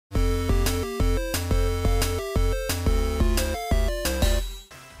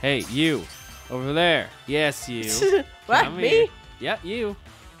Hey, you. Over there. Yes, you. What, Come me? here. Yeah, you.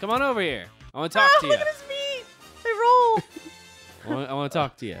 Come on over here. I want to talk to you. Look at his meat. They roll. I want to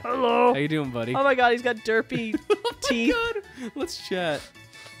talk to you. Hello. How you doing, buddy? Oh my god, he's got derpy teeth. Oh my God. Let's chat.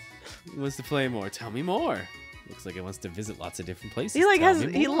 He wants to play more. Tell me more. Looks like he wants to visit lots of different places. He like Tell has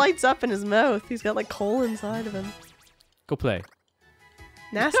me he more. lights up in his mouth. He's got like coal inside of him. Go play.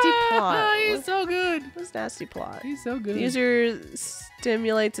 Nasty plot. He's so good. What's nasty plot? He's so good. The user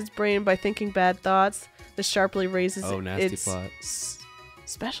stimulates its brain by thinking bad thoughts. This sharply raises nasty its plot.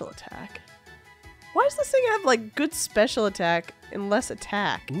 special attack. Why does this thing have like good special attack and less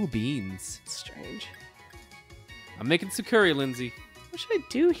attack? Ooh, beans. It's strange. I'm making some curry, Lindsay. What should I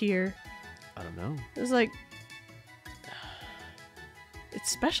do here? I don't know. It was like its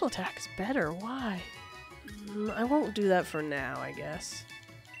special attack is better. Why? I won't do that for now, I guess.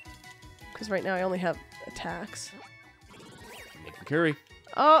 Because right now I only have attacks. Making curry.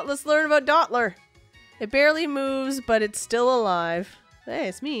 Oh, let's learn about Dottler. It barely moves, but it's still alive. Hey,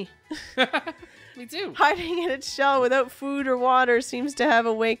 it's me. Me too. Hiding in its shell without food or water seems to have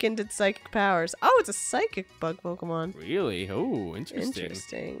awakened its psychic powers. Oh, it's a psychic bug Pokemon. Really? Oh, interesting.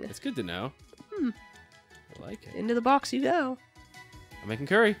 Interesting. That's good to know. I like it. Into the box you go. I'm making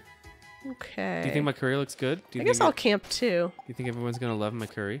curry. Okay. Do you think my curry looks good? Do you I guess think I'll camp too. Do you think everyone's gonna love my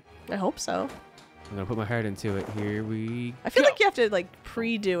curry? I hope so. I'm gonna put my heart into it. Here we I feel go. like you have to like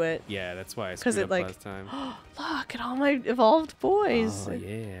pre-do it. Yeah, that's why I 'Cause screwed it, up like- last time. Look at all my evolved boys. Oh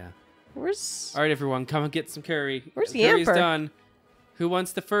yeah. Where's All right, everyone, come and get some curry. Where's The curry's Yamper? done. Who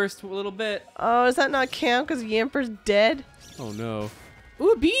wants the first little bit? Oh, does that not count because Yamper's dead? Oh no.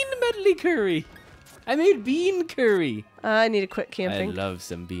 Ooh, bean medley curry. I made bean curry. I need to quit I camping. love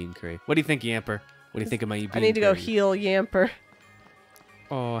some bean curry. What do you think, Yamper? What do you think of my bean curry? I need to go heal Yamper.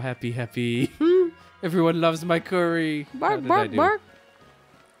 Oh, happy. Everyone loves my curry. How Bark, did I bark, do? bark.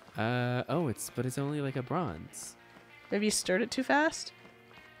 Oh, but it's only like a bronze. Maybe you stirred it too fast?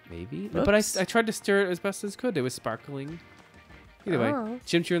 Maybe. No, but I Oops. tried to stir it as best as could. It was sparkling. Either way, Oh.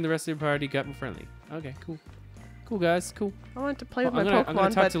 Chimchar and the rest of the party got more friendly. Okay, cool. Cool, guys. Cool. I want to play with I'm my gonna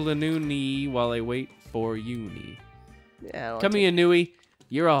Pokemon, talk but to Lanuni while I wait for Uni. yeah, I don't Come want here, Nui.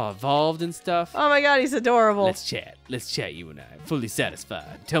 You're all evolved and stuff. to. Oh my god, he's adorable. Let's chat. Let's chat, you and I. Fully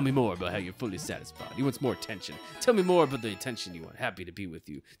satisfied. Tell me more about how you're fully satisfied. He wants more attention. Tell me more about the attention you want. Happy to be with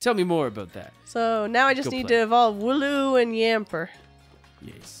you. Tell me more about that. So now I just Go need play. to evolve Wooloo and Yamper.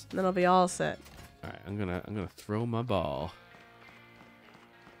 Yes. And then I'll be all set. All right, I'm gonna throw my ball.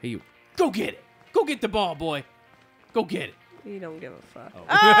 Hey, you. Go get it. Go get the ball, boy. Go get it. You don't give a fuck. Oh.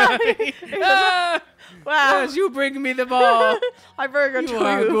 Ah! Ah! Wow. Yes, you bring me the ball. I better go You to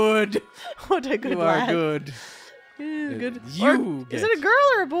are you. good. What a good You lad. are good. Yeah, good. You Or- is it get- a girl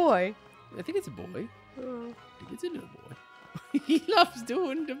or a boy? I think it's a boy. Oh. I think it's a little boy. He loves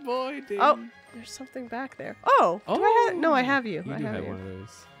doing the boy thing. Oh, there's something back there. Oh, do I have? No, I have you. You I do have have you. one of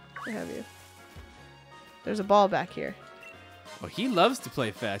those. I have you. There's a ball back here. Oh, he loves to play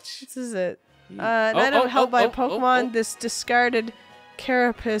fetch. This is it. He- Night oh, of Held by oh, oh, Pokemon. oh. This discarded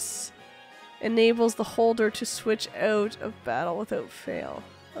carapace enables the holder to switch out of battle without fail.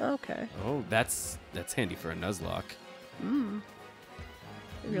 Okay. Oh, that's handy for a Nuzlocke.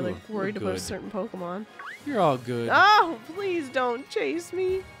 You're like Ooh, worried about good. certain Pokemon. You're all good. Oh, please don't chase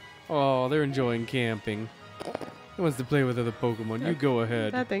me. Oh, they're enjoying camping. He wants to play with other Pokemon. You go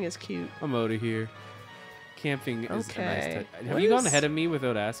ahead. That thing is cute. I'm out of here. Camping is a nice Okay. touch. Have What you gone is- ahead of me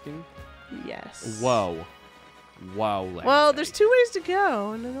without asking? Yes. Whoa. Wow. Well, there's 2 ways to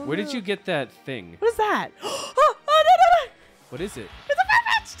go. And I don't Where did know. you get that thing? What is that? Oh, no. What is it? It's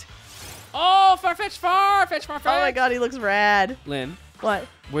a Farfetch'd. Oh, Farfetch'd. Oh my god, he looks rad. Lynn, What?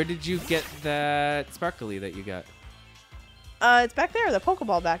 where did you get that sparkly that you got? It's back there. The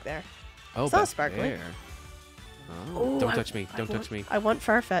Pokeball back there. Oh, It's not back sparkly. there. Oh, Ooh, don't I- touch me. I Don't want- touch me. I want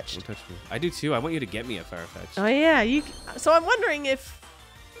Farfetch'd. Don't touch me. I do too. I want you to get me a Farfetch'd. Oh yeah, you. So I'm wondering if.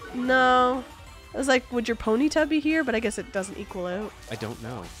 No. I was like, would your Ponyta be here? But I guess it doesn't equal out. I don't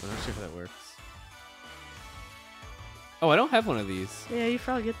know. I'm not sure how that works. Oh, I don't have one of these. Yeah, you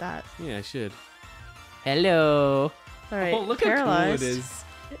probably get that. Yeah, I should. Hello. All right. Oh, look paralyzed. how cool it is.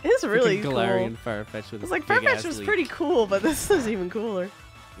 It is really Freaking cool. Galarian Farfetch'd with It's a like big Farfetch'd ass was leaf. pretty cool, but this is even cooler.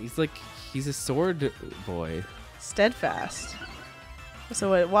 He's a sword boy. Steadfast.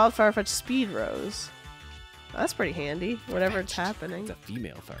 So a wild Farfetch'd speed rose. That's pretty handy. Whatever it's happening. It's a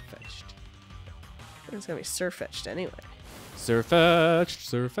female Farfetch'd. It's gonna be Surfetch'd anyway.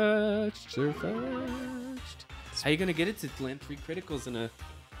 Surfetch'd. How you gonna get it to land 3 criticals in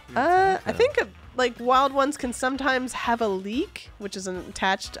I think like wild ones can sometimes have a leak, which is an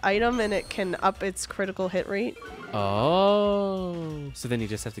attached item, and it can up its critical hit rate. Oh. So then you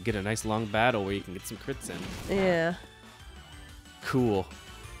just have to get a nice long battle where you can get some crits in. Yeah. Cool.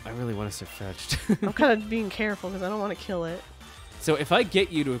 I really want to Farfetch'd. I'm kind of being careful because I don't want to kill it. So if I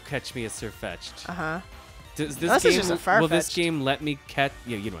get you to catch me a Farfetch'd, does this game, just a will this game let me catch?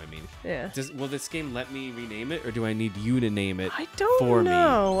 Yeah, you know what I mean. Yeah. Will this game let me rename it, or do I need you to name it? I don't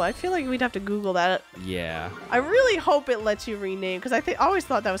know. I feel like we'd have to Google that. Yeah. I really hope it lets you rename, because I always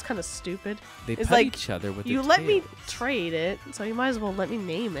thought that was kind of stupid. They it's pet like, each other with their you tails. let me trade it, so you might as well let me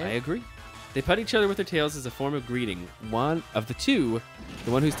name it. I agree. They pet each other with their tails as a form of greeting. One of the two,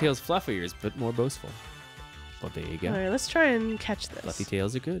 the one whose tail's fluffier is but more boastful. Well, there you go. All right, let's try and catch this. Fluffy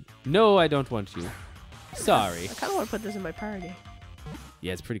tails are good. No, I don't want you. Sorry. I kind of want to put this in my party.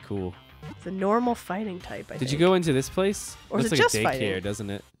 Yeah, it's pretty cool. It's a normal fighting type, I think. Did you go into this place? Or Looks is it like just a daycare, fighting? Doesn't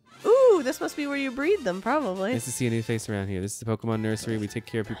it? Ooh, this must be where you breed them, probably. Nice to see a new face around here. This is the Pokemon nursery. We take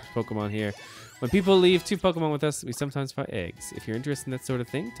care of people's Pokemon here. When people leave 2 Pokemon with us, we sometimes find eggs. If you're interested in that sort of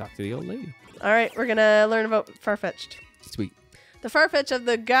thing, talk to the old lady. All right, we're going to learn about Farfetch'd. Sweet. The Farfetch'd of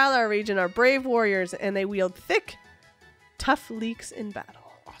the Galar region are brave warriors, and they wield thick, tough leeks in battle.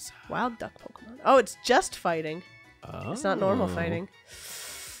 Awesome. Wild duck Pokemon. Oh, it's just fighting. Oh. It's not normal fighting.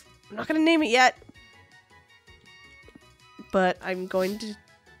 I'm not going to name it yet. But I'm going to...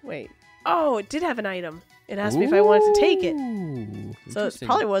 Wait. Oh, it did have an item. It asked me if I wanted to take it. So it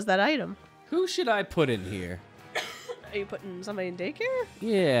probably was that item. Who should I put in here? Are you putting somebody in daycare?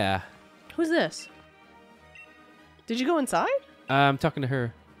 Yeah. Who's this? Did you go inside? I'm talking to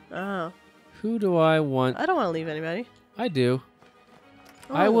her. Oh. Who do I want? I don't want to leave anybody. I do.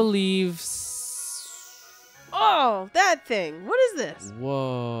 Oh. I will leave... Oh, that thing. What is this?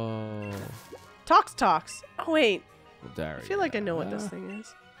 Whoa. Tox. Oh, wait. I I feel like I know what this thing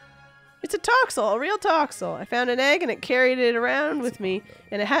is. It's a Toxel, a real Toxel. I found an egg and it carried it around with me,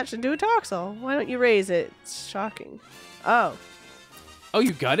 and it hatched into a Toxel. Why don't you raise it? It's shocking. Oh. Oh,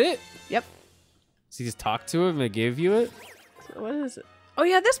 you got it? Yep. So you just talked to him and they gave you it? So what is it? Oh,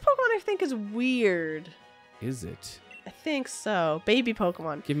 yeah, this Pokemon I think is weird. Is it? I think so. Baby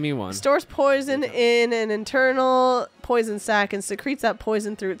Pokemon. Give me one. Stores poison in an internal poison sac and secretes that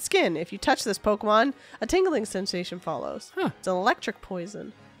poison through its skin. If you touch this Pokemon, a tingling sensation follows. Huh. It's an electric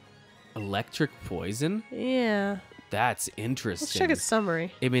poison. Electric poison? Yeah. That's interesting. Let's check its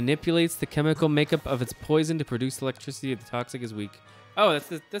summary. It manipulates the chemical makeup of its poison to produce electricity if the toxic is weak. Oh, that's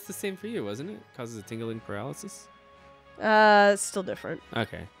the same for you, wasn't it? Causes a tingling paralysis? It's still different.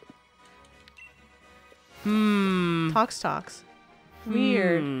 Okay. Tox.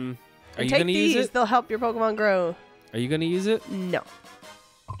 Weird. Are you take gonna these. use it? They'll help your Pokemon grow. Are you gonna use it? No.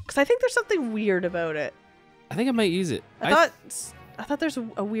 Because I think there's something weird about it. I think I might use it. I thought there's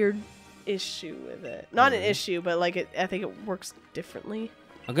a weird issue with it. Not an issue, but like I think it works differently.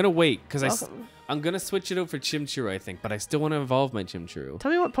 I'm gonna wait because I'm gonna switch it out for Chimchuru, I think, but I still want to evolve my Chimchuru.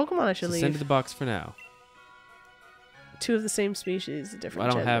 Tell me what Pokemon I should leave. Send to the box for now. 2 of the same species, a different I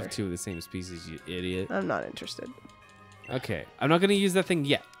don't gender. have 2 of the same species, you idiot. I'm not interested. Okay, I'm not gonna use that thing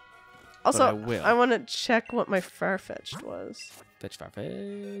yet. Also, I will. I want to check what my Farfetch'd was. Fetch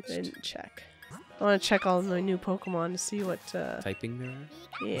Farfetch'd. I didn't check. I want to check all of my new Pokemon to see what... Typing there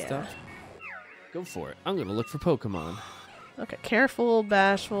are? Yeah. Stuff? Go for it. I'm gonna look for Pokemon. Okay, careful,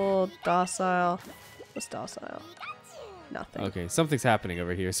 bashful, docile. What's docile? Nothing. Okay, something's happening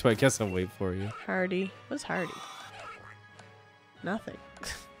over here, so I guess I'll wait for you. Hardy. What's hardy? Nothing.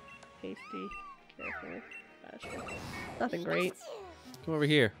 Hasty, careful, bashful. Nothing great. Come over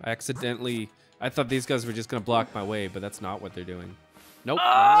here. I thought these guys were just gonna block my way, but that's not what they're doing. Nope,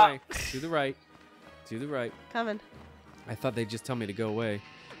 wrong way. To the right. To the right. Coming. I thought they'd just tell me to go away.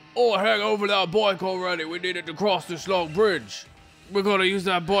 Oh, hang over that bike already. We needed to cross this long bridge. We're gonna use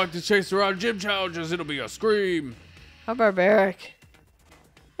that bike to chase around gym challenges. It'll be a scream. How barbaric.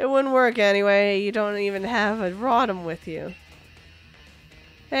 It wouldn't work anyway. You don't even have a Rotom with you.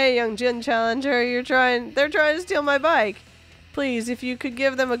 Hey, young gym challenger, they're trying to steal my bike. Please, if you could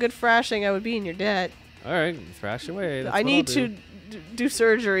give them a good thrashing, I would be in your debt. All right, thrash away. That's I what need I'll to do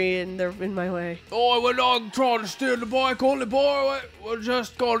surgery, and they're in my way. Oh, we're not trying to steal the bike, only boy. We're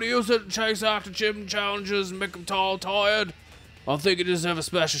just gonna use it to chase after gym challenges and make them tall tired. I think you deserve a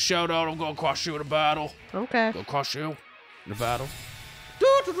special shout out. I'm gonna crush you in a battle. Okay. Gonna crush you in a battle.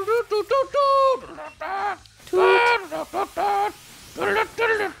 Got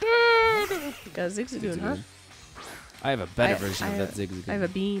a Zigzagoon, huh? I have a better version of that Zigzagoon. I have a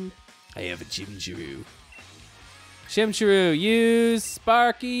bean. I have a Chimchuru. Chimchuru, use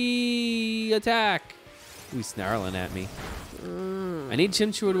Sparky attack. Ooh, he's snarling at me. I need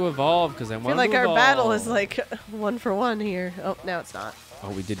Chimchar to evolve because I want to I feel like our evolve. battle is like 1 for 1 here. Oh, now it's not. Oh,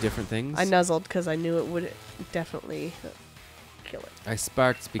 we did different things? I nuzzled because I knew it would definitely kill it. I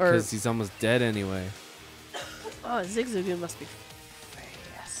sparked because he's almost dead anyway. Oh, Zigzagoon must be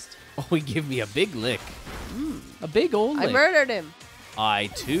fast. Oh, he gave me a big lick. A big old lick. I murdered him. I,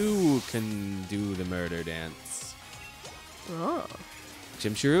 too, can do the murder dance. Oh.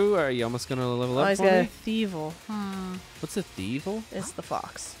 Chimchar, are you almost going to level up He's for got a me? Thievel. What's a Thievel? It's the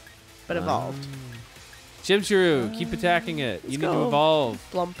fox, but evolved. Chimchar, keep attacking it. You need to evolve.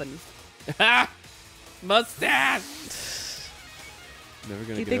 Blumpin. Ha! Mustache! Never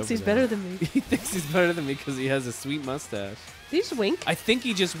gonna He get thinks over he's that. better than me. He thinks he's better than me because he has a sweet mustache. Did he just wink? I think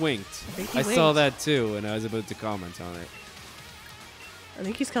he just winked. think he I saw winked. that too, and I was about to comment on it. I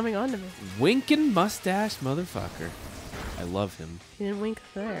think he's coming on to me. Winking mustache motherfucker. I love him. He didn't wink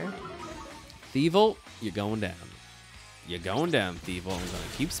there. Thievel, you're going down. You're going down, Thievel. I'm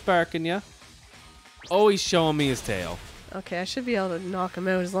gonna keep sparking you. Oh, he's showing me his tail. Okay, I should be able to knock him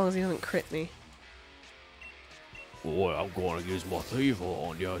out as long as he doesn't crit me. Boy, I'm going to use my Thievel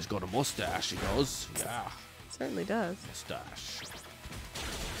on you. He's got a mustache, he does. Yeah, Certainly does. mustache.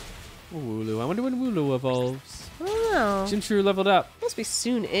 Wooloo. I wonder when Wooloo evolves. I don't know. Chimchar leveled up. Must be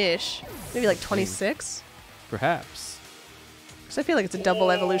soon-ish. Maybe like 26. Perhaps. Because I feel like it's a double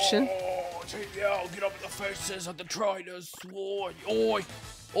evolution. Oh, yeah, get up in the faces of the trainers. Oi, oi,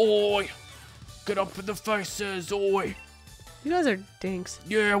 oi. Get up in the faces, oi. You guys are dinks.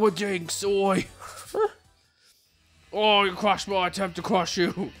 Yeah, we're dinks, oi. Oh, you crushed my attempt to crush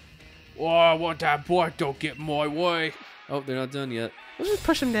you. Oh, I want that boy, don't get in my way. Oh, they're not done yet. Let's just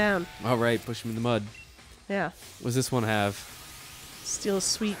push him down. All right, push him in the mud. Yeah. What does this one have? Steal a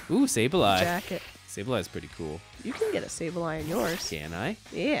sweet Ooh, Sableye. jacket. Sableye's pretty cool. You can get a Sableye in yours. Can I?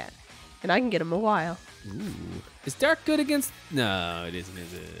 Yeah. And I can get him a while. Ooh. Is Dark good against... No, it isn't,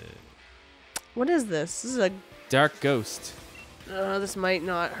 is it? What is this? This is a... Dark Ghost. this might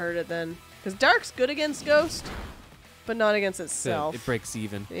not hurt it then. Because Dark's good against Ghost, but not against So itself. it breaks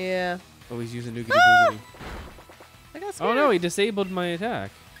even. Yeah. Oh, he's using Noogity Boogity. I got scared. Oh no, he disabled my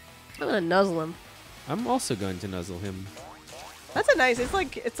attack. I'm gonna nuzzle him. I'm also going to nuzzle him. That's a nice. It's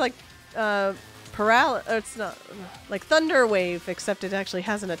like it's not like Thunder Wave, except it actually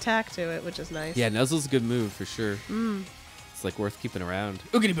has an attack to it, which is nice. Yeah, Nuzzle's a good move for sure. It's like worth keeping around.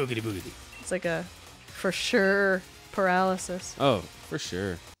 Oogity boogity boogity. It's like a for sure paralysis. Oh, for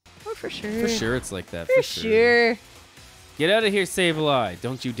sure. Oh, for sure. For sure it's like that. For sure. Get out of here, Sableye.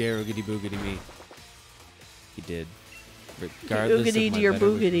 Don't you dare oogity boogity me. He did. Regardless Oogity of my to your better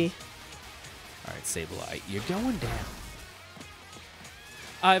boogity. wishes. All right, Sableye, you're going down.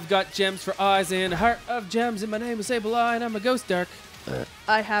 I've got gems for eyes and a heart of gems, and my name is Sableye, and I'm a ghost dark.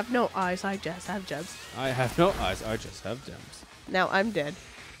 I have no eyes. I just have gems. I have no eyes. I just have gems. Now I'm dead.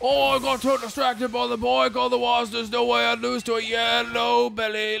 Oh, I got too distracted by the bike, otherwise there's no way I'd lose to a yellow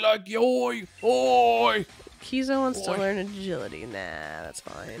belly like you. Oi, oi. Kizo wants to Oi. learn agility. Nah, that's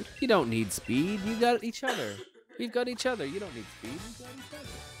fine. You don't need speed. You got each other. We've got each other. You don't need speed. We've got each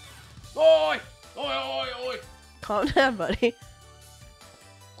other. Oi, oi, oi, oi. Calm down, buddy.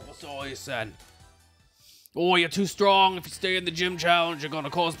 What's all you said? Oh, you're too strong. If you stay in the gym challenge, you're gonna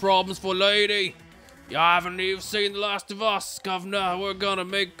cause problems for lady. You haven't even seen The Last of Us, governor. We're gonna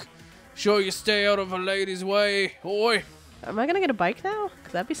make sure you stay out of a lady's way. Oi. Am I gonna get a bike now?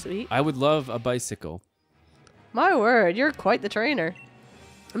 Cause that'd be sweet. I would love a bicycle. My word, you're quite the trainer.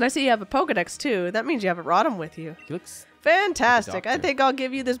 And I see you have a Pokedex too. That means you have a Rotom with you. He looks Fantastic. I doctor. think I'll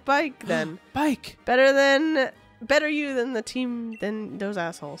give you this bike then. bike. Better you than the team than those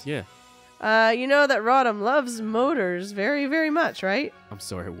assholes. Yeah. You know that Rotom loves motors very, very much, right? I'm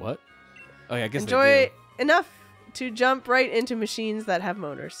sorry. What? Oh yeah, I guess Enjoy they do. enough to jump right into machines that have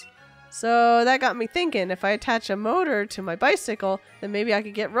motors. So that got me thinking, if I attach a motor to my bicycle, then maybe I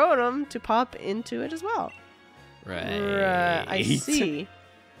could get Rotom to pop into it as well. Right. I see.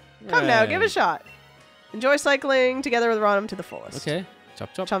 Come now, give it a shot. Enjoy cycling together with Rotom to the fullest. Okay.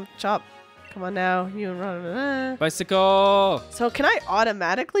 Chop chop. Chomp, chop. Come on now, you and Rotom. Bicycle. So can I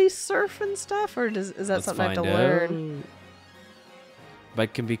automatically surf and stuff, or is that Let's something I have to find learn?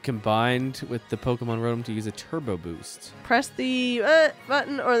 Bike can be combined with the Pokemon Rotom to use a turbo boost. Press the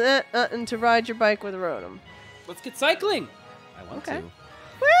button or the button to ride your bike with Rotom. Let's get cycling. I want Okay. to.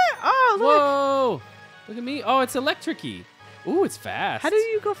 Where? Oh, look. Whoa! Look at me. Oh, it's electric-y. Ooh, it's fast. How do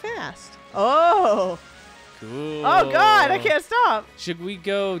you go fast? Oh. Cool. Oh, God, I can't stop. Should we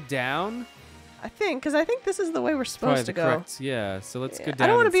go down? I think this is the way we're Probably supposed to the go. correct. Yeah, so let's go Yeah. down. I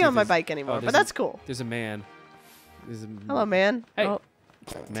don't want to and be see on my if bike anymore, there's but that's cool. There's a man. Hello, man. Hey. Oh,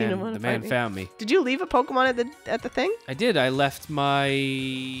 Tina wanna The man fight me. found me. Did you leave a Pokemon at the thing? I did. I left my.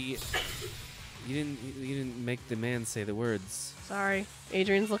 You didn't make the man say the words. Sorry,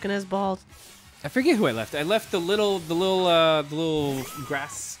 Adrian's looking as bald. I forget who I left. I left the little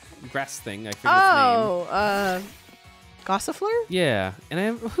grass thing. I forget its name. Oh, Gossifleur? Yeah,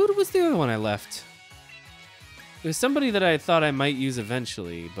 and who was the other one I left? It was somebody that I thought I might use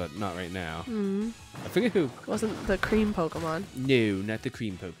eventually, but not right now. I forget who. Wasn't the cream Pokemon? No, not the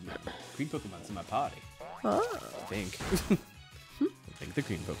cream Pokemon. Cream Pokemon's in my party. Oh, I think. I think the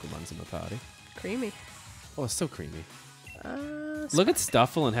cream Pokemon's in my party. creamy. Oh, it's so creamy. Look at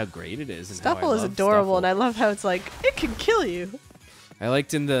Stuffle and how great it is. And Stuffle is adorable, and I love how it's like, it can kill you. I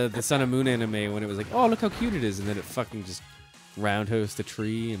liked in the Sun and Moon anime when it was like, oh, look how cute it is, and then it fucking just roundhoused a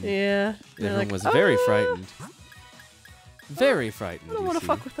tree, and Yeah. everyone like, was very frightened. Very frightened. I don't want to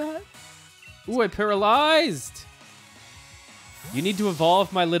fuck with that. Ooh, I paralyzed! You need to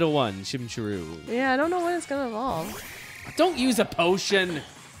evolve my little one, Chimchuru. Yeah, I don't know when it's going to evolve. Don't use a potion!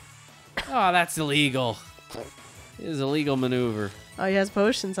 Oh, that's illegal. It is a legal maneuver. Oh, he has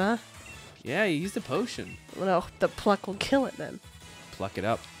potions, huh? Yeah, you used a potion. Well, the pluck will kill it then. Pluck it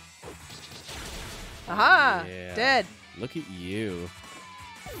up. Aha! Yeah. Dead. Look at you.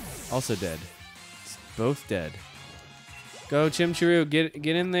 Also dead. Both dead. Go, Chimchuru. Get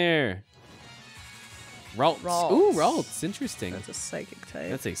in there. Ralts. Ooh, Ralts. Interesting. That's a psychic type.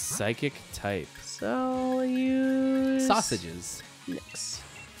 That's a psychic type. So we'll use Sausages. Nix.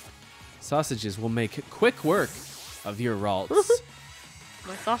 Sausages will make quick work of your Ralts.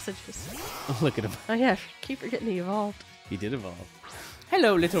 My sausages. Look at him. Oh yeah, keep forgetting he evolved. He did evolve.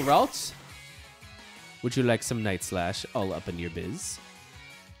 Hello, little Ralts. Would you like some Night Slash all up in your biz?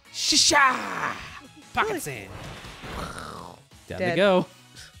 Shisha! Pocket sand. Down they Dead. go.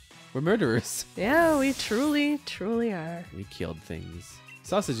 We're murderers. Yeah, we truly are. We killed things.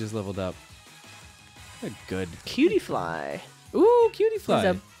 Sausages leveled up. They're good. Cutie fly. Ooh, cutie fly.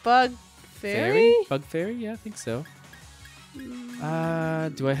 Is a bug fairy? Bug fairy? Yeah, I think so.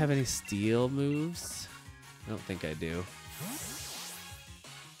 Do I have any steel moves? I don't think I do.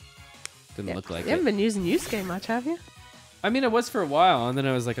 Didn't look like You haven't it. been using Yusuke much, have you? I mean, I was for a while, and then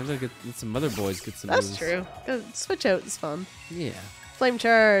I was like, I'm gonna let some other boys get some That's moves. true. Go switch out is fun. Yeah. Flame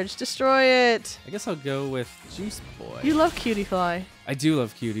charge. Destroy it. I guess I'll go with Juice Boy. You love cutie fly. I do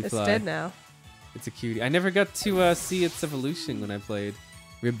love Cutie It's Fly. dead now. It's a cutie. I never got to see its evolution when I played.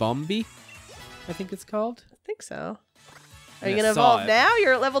 Ribombi, I think it's called. I think so. Are I you gonna saw evolve it. now?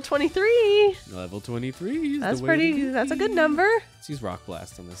 You're at level 23. Level 23. Is That's the way to pretty. be. That's a good number. Let's use Rock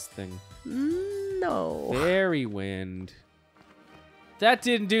Blast on this thing. No. Fairy Wind. That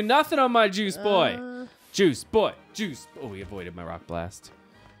didn't do nothing on my Juice Boy. Juice Boy. Juice. Oh, we avoided my Rock Blast.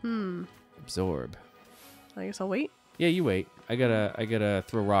 Absorb. I guess I'll wait. Yeah, you wait. I gotta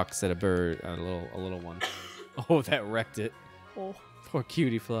throw rocks at a bird, a little one. Oh, that wrecked it. Oh, Poor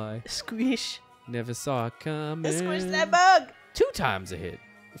Cutie Fly. squish. Never saw it coming. Squish that bug. 2 times a hit.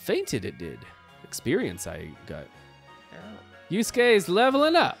 Fainted it did. Experience I got. Yusuke's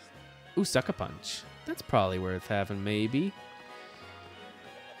leveling up. Ooh, Sucker Punch. That's probably worth having, maybe.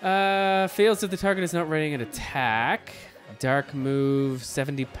 Fails if the target is not running an attack. Dark move,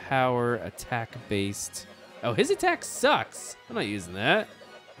 70 power, attack based. Oh, his attack sucks. I'm not using that.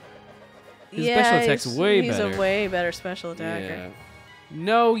 His special attack's way better. He's a way better special attacker. Yeah.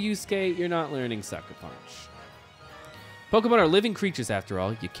 No, Yusuke, you're not learning Sucker Punch. Pokemon are living creatures after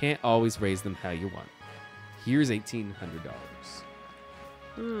all. You can't always raise them how you want. Here's $1,800.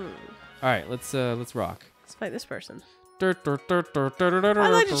 All right, let's rock. Let's fight this person. I'd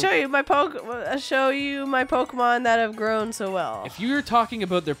I'd like to show you my Pokemon that have grown so well. If you're talking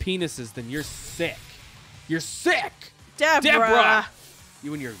about their penises, then you're sick. You're sick. Deborah.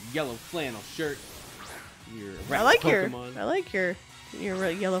 You and your yellow flannel shirt. Your I like Pokemon. your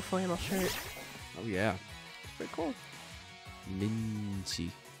yellow flannel shirt. Oh yeah. It's pretty cool.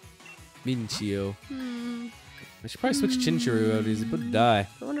 Minchio. I should probably switch Chinchuru out. He's about to die.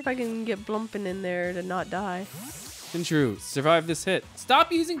 I wonder if I can get Blumpin in there to not die. Chinchuru, survive this hit. Stop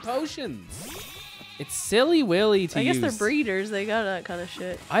using potions. It's silly willy to I guess use. they're breeders. They got that kind of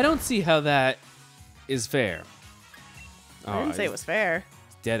shit. I don't see how that is fair. I didn't say it was fair.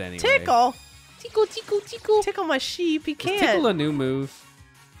 He's dead anyway. Tickle. Tickle, tickle, tickle. Tickle my sheep. He Is Tickle can't. a new move?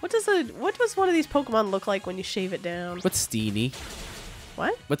 What does one of these Pokemon look like when you shave it down? What's Steenie?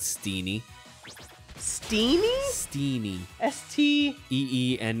 What? What's Steenie? Steenie? Steenie.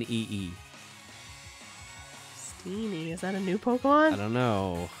 S-T-E-E-N-E-E. Steenie. Is that a new Pokemon? I don't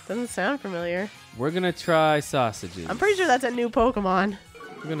know. Doesn't sound familiar. We're gonna try sausages. I'm pretty sure that's a new Pokemon.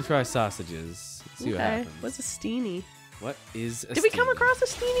 We're gonna try sausages. See what happens. What's a Steenie? What is a Did we come Steenie? across a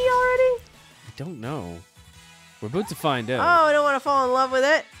Steenie already? I don't know. We're about to find Oh, out. I don't want to fall in love with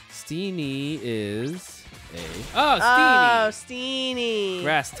it. Steenie is a... Oh, Oh, Steenie! Steenie.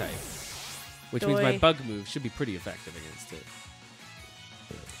 Grass type. Which means my Doi. bug move should be pretty effective against it.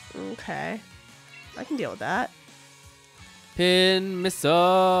 Okay. I can deal with that. Pin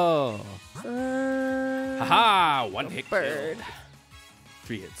missile! Uh, Haha! One hit bird. kill.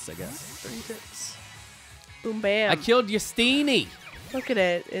 3 hits, I guess. 3 hits. Boom, bam. I killed your Steenie! Look at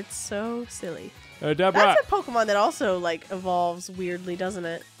it. It's so silly. Deborah! That's a Pokemon that also, like, evolves weirdly, doesn't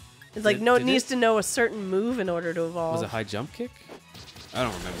it? It's like, it Did needs it? to know a certain move in order to evolve. Was it high jump kick? I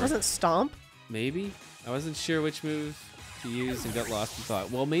don't remember. Wasn't Stomp? Maybe? I wasn't sure which move to use and got lost in thought.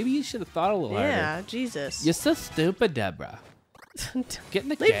 Well, maybe you should have thought a little harder. Yeah, Jesus. You're so stupid, Deborah. Get in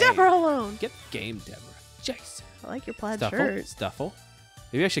the Leave game. Deborah alone. Get the game, Deborah. Jason. I like your plaid Stuffle? shirt. Stuffle?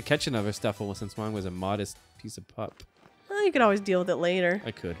 Maybe I should catch another Stuffle since mine was a modest piece of pup. Well, you could always deal with it later.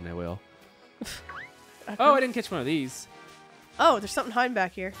 I could and I will. Okay. Oh, I didn't catch one of these. Oh, there's something hiding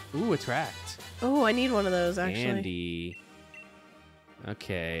back here. Ooh, attract. Oh, I need one of those, actually. Andy.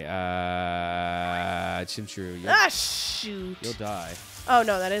 Okay, Chimchuru, Ah, shoot. you'll die. Oh,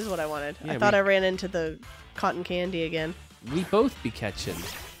 no, that is what I wanted. Yeah, I thought we- I ran into the cotton candy again. We both be catching.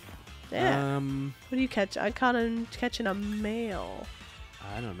 Yeah. What do you catch? I caught him catching a male.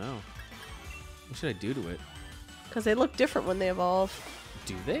 I don't know. What should I do to it? Because they look different when they evolve.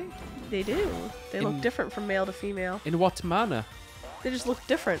 Do they? They do. They look In- different from male to female. In what manner? They just look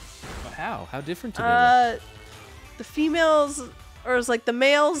different. How? How different do they look? The females, or it's like the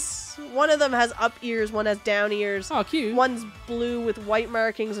males, one of them has up ears, one has down ears. Oh, cute. One's blue with white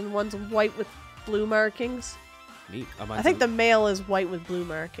markings and one's white with blue markings. Neat. Oh, I think the male is white with blue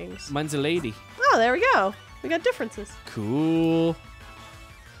markings. mine's a lady. Oh, there we go. We got differences. Cool.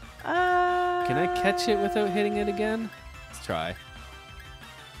 Can Can I catch it without hitting it again? Let's try.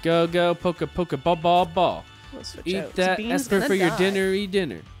 Go, go, poke, poke, ball, ball, ball. Let's switch Eat out. that Bean's Esper gonna for your die. dinnery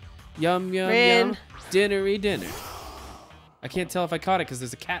dinner. Yum, yum, Rin. yum. Dinnery dinner. I can't tell if I caught it because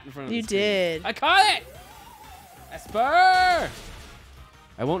there's a cat in front of You the screen. did. I caught it! Esper!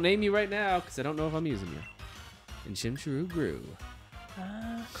 I won't name you right now because I don't know if I'm using you. And Chimchuru grew.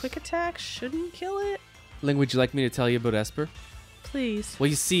 Quick attack shouldn't kill it. Ling, would you like me to tell you about Esper? Please. Well,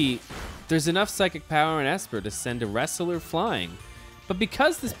 you see, there's enough psychic power in Esper to send a wrestler flying. But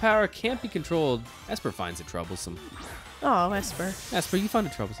because this power can't be controlled, Esper finds it troublesome. Oh, Esper. Esper, you find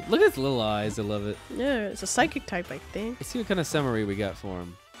it troublesome. Look at his little eyes. I love it. Yeah, it's a psychic type, I think. Let's see what kind of summary we got for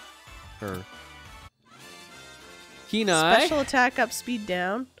him. Her. Kenai. Special attack up, speed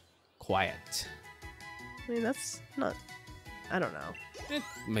down. Quiet. I mean, that's not. I don't know. It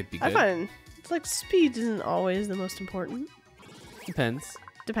might be I good. find it's like speed isn't always the most important. Depends.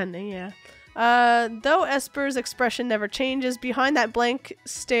 Depending, yeah. Though Esper's expression never changes, behind that blank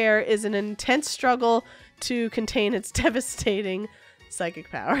stare is an intense struggle to contain its devastating psychic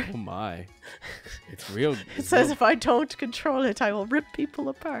power. Oh my. It's real. It it's says real. if I don't control it, I will rip people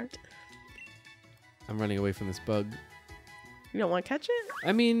apart. I'm running away from this bug. You don't want to catch it?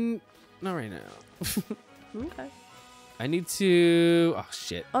 I mean, not right now. Okay. I need to. Oh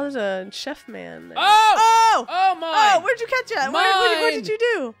shit. Oh, there's a chef man there. Oh! Oh! Oh my! Oh, where'd you catch it? What did you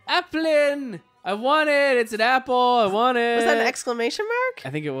do? Applin! I want it. It's an apple. I want it. Was that an exclamation mark?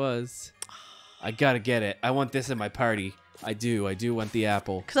 I think it was. I gotta get it. I want this in my party. I do. I do want the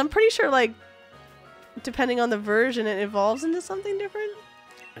apple. Because I'm pretty sure, like, depending on the version, it evolves into something different.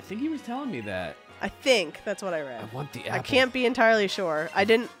 I think he was telling me that. I think that's what I read. I want the apple. I can't be entirely sure. I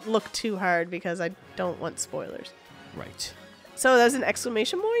didn't look too hard because I don't want spoilers. Right. So that's an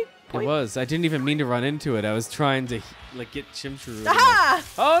exclamation point? It was. I didn't even mean to run into it. I was trying to like get Chimchuru. Aha!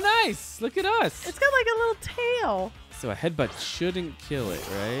 Oh, nice! Look at us. It's got like a little tail. So a headbutt shouldn't kill it,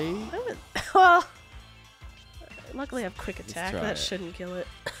 right? I would, well, luckily I have quick attack. try That it. shouldn't kill it.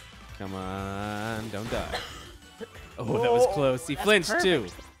 Come on, don't die. Oh, that was Whoa, close. He that's flinched too.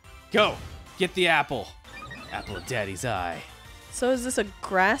 perfect. Go, get the apple. Apple of Daddy's eye. So is this a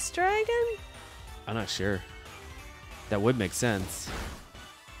grass dragon? I'm not sure. That would make sense.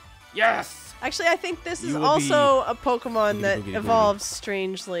 Yes! Actually, I think this is You will also a Pokemon Boogity, that boogity, evolves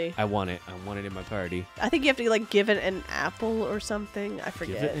strangely. I want it. I want it in my party. I think you have to like give it an apple or something. I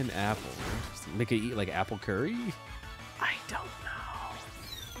forget. Give it an apple. Interesting. Make it eat like apple curry? I don't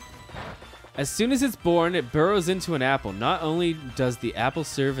know. As soon as it's born, it burrows into an apple. Not only does the apple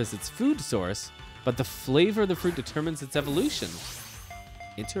serve as its food source, but the flavor of the fruit determines its evolution.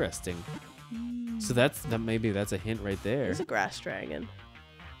 Interesting. So maybe that's a hint right there. It's a grass dragon.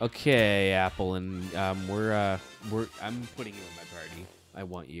 Okay, Apple, and I'm putting you in my party. I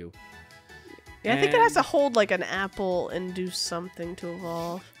want you. Yeah, I think it has to hold like an apple and do something to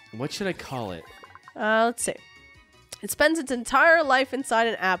evolve. What should I call it? Let's see. It spends its entire life inside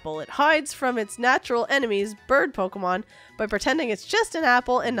an apple. It hides from its natural enemies, bird Pokemon, by pretending it's just an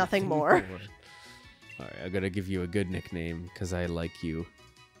apple and nothing more. All right, I gotta give you a good nickname because I like you.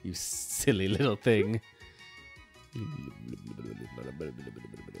 You silly little thing.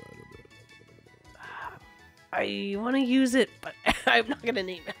 I want to use it, but I'm not going to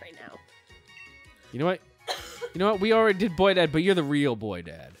name it right now. You know what? You know what? We already did BoyDad, but you're the real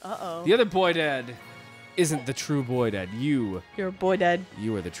BoyDad. Uh-oh. The other BoyDad isn't the true BoyDad. You're a BoyDad.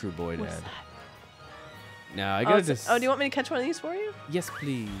 You are the true BoyDad. What's that? Now, I gotta Oh, do you want me to catch one of these for you? Yes,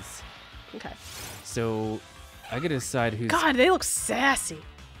 please. Okay. So, I gotta decide God, they look sassy.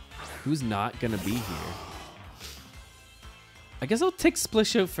 who's not gonna be here. I guess I'll take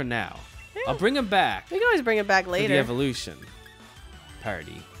Splish out for now. Yeah. I'll bring him back We can always bring it back for later. the evolution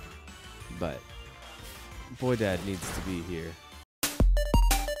party. But BoyDad needs to be here.